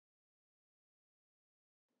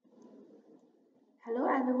Hello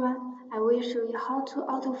everyone, I will show you how to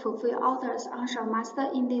auto-fulfill orders on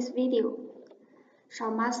ShopMaster in this video.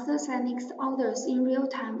 ShopMaster sends orders in real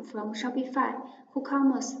time from Shopify,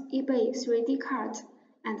 WooCommerce, eBay, 3D Cart,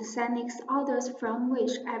 and sends orders from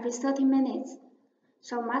Wish every 30 minutes.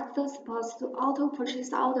 ShopMaster supports to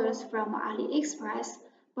auto-purchase orders from AliExpress,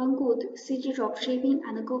 Banggood, CJDropshipping,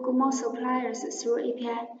 and GogoMall suppliers through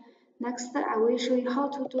API. Next, I will show you how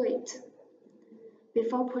to do it.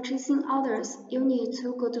 Before purchasing orders, you need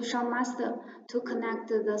to go to ShopMaster to connect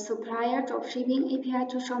the supplier dropshipping API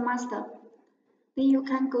to ShopMaster. Then you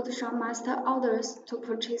can go to ShopMaster Orders to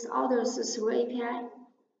purchase orders through API.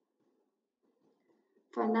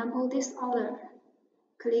 For example, this order.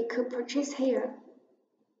 Click Purchase here.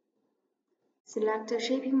 Select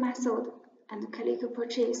shipping method and click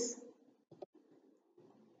Purchase.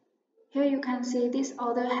 Here you can see this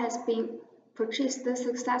order has been purchased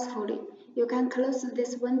successfully. You can close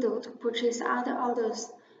this window to purchase other orders,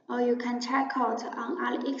 or you can check out on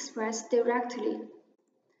AliExpress directly.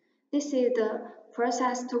 This is the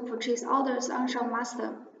process to purchase orders on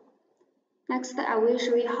ShopMaster. Next, I will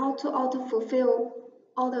show you how to auto-fulfill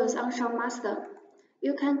orders on ShopMaster.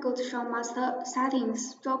 You can go to ShopMaster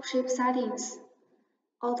Settings, Dropship Settings,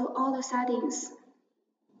 Auto-Order Settings.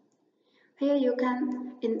 Here you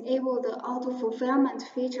can enable the auto-fulfillment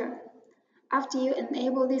feature. After you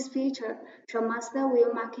enable this feature, ShopMaster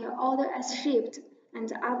will mark your order as shipped and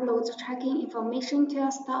upload tracking information to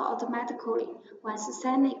your store automatically once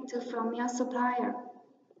sent from your supplier.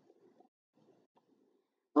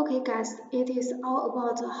 Okay guys, it is all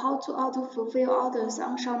about how to auto-fulfill orders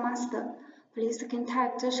on ShopMaster. Please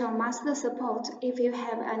contact ShopMaster support if you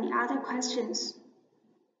have any other questions.